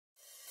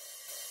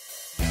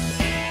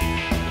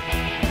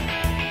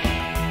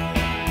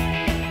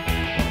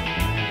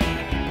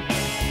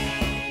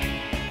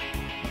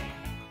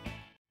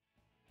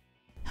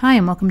Hi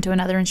and welcome to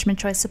another Instrument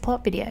Choice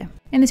support video.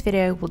 In this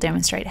video we'll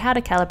demonstrate how to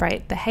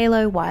calibrate the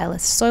HALO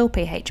wireless soil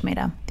pH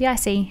meter, the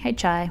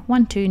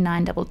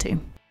IC-HI12922.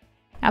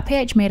 Our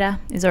pH meter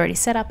is already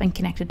set up and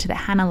connected to the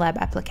Hanna Lab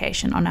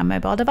application on our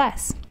mobile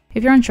device.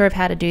 If you're unsure of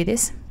how to do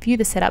this, view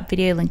the setup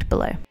video linked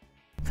below.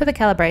 For the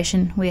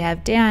calibration, we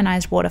have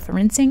deionized water for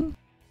rinsing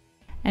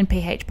and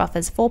pH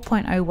buffers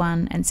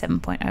 4.01 and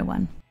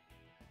 7.01.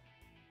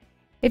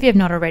 If you have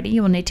not already,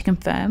 you will need to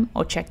confirm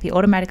or check the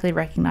automatically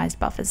recognized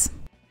buffers.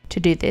 To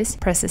do this,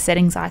 press the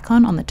settings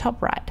icon on the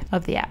top right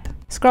of the app.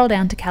 Scroll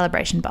down to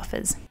calibration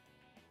buffers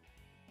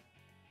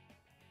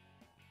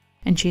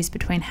and choose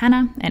between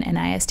Hanna and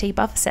NIST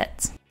buffer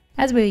sets.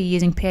 As we are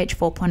using pH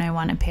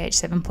 4.01 and pH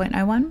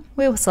 7.01,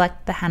 we will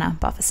select the Hanna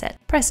buffer set.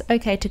 Press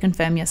OK to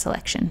confirm your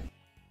selection.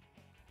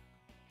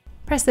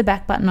 Press the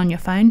back button on your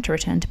phone to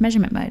return to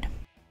measurement mode.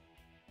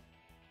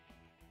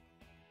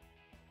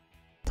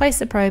 Place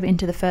the probe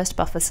into the first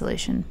buffer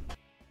solution.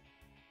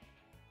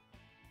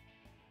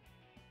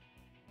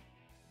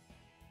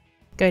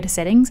 Go to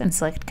Settings and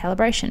select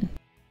Calibration.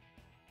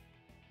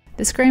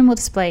 The screen will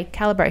display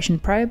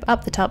Calibration Probe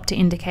up the top to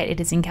indicate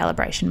it is in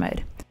calibration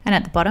mode, and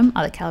at the bottom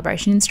are the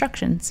calibration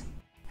instructions.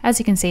 As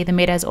you can see, the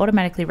meter has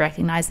automatically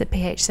recognised the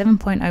pH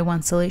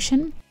 7.01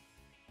 solution.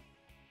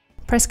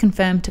 Press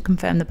Confirm to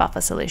confirm the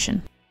buffer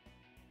solution.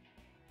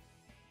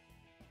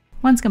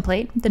 Once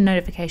complete, the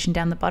notification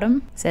down the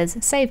bottom says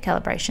Save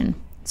Calibration,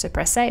 so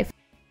press Save.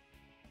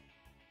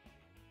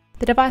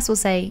 The device will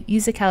say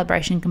User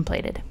Calibration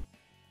Completed.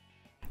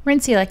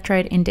 Rinse the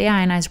electrode in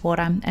deionized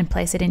water and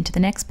place it into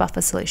the next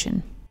buffer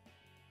solution.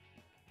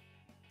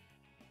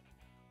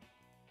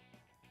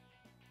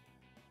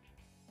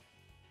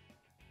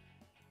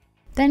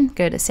 Then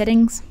go to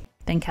Settings,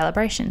 then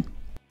Calibration.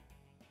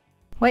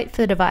 Wait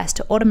for the device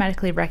to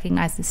automatically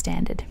recognize the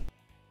standard.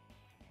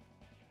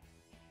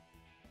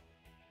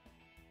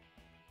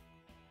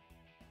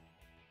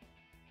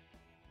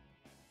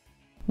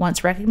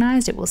 Once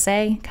recognized, it will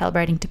say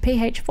calibrating to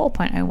pH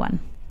 4.01.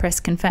 Press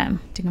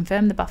Confirm to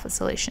confirm the buffer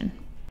solution.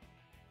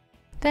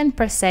 Then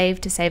press Save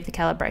to save the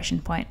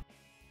calibration point.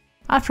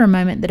 After a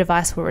moment, the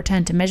device will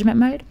return to measurement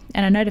mode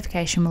and a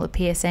notification will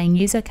appear saying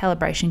User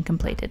Calibration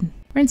Completed.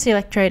 Rinse the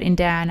electrode in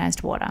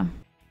deionized water.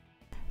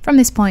 From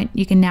this point,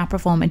 you can now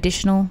perform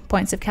additional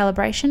points of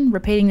calibration,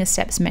 repeating the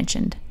steps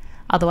mentioned.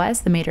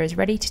 Otherwise, the meter is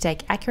ready to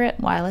take accurate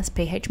wireless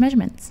pH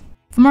measurements.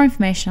 For more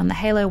information on the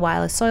HALO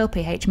wireless soil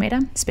pH meter,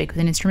 speak with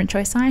an Instrument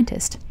Choice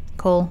scientist.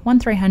 Call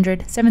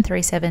 1300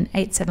 737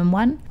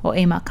 871 or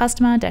email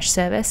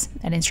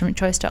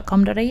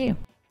customer-service@instrumentchoice.com.au.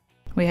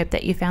 We hope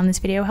that you found this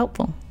video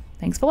helpful.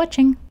 Thanks for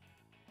watching.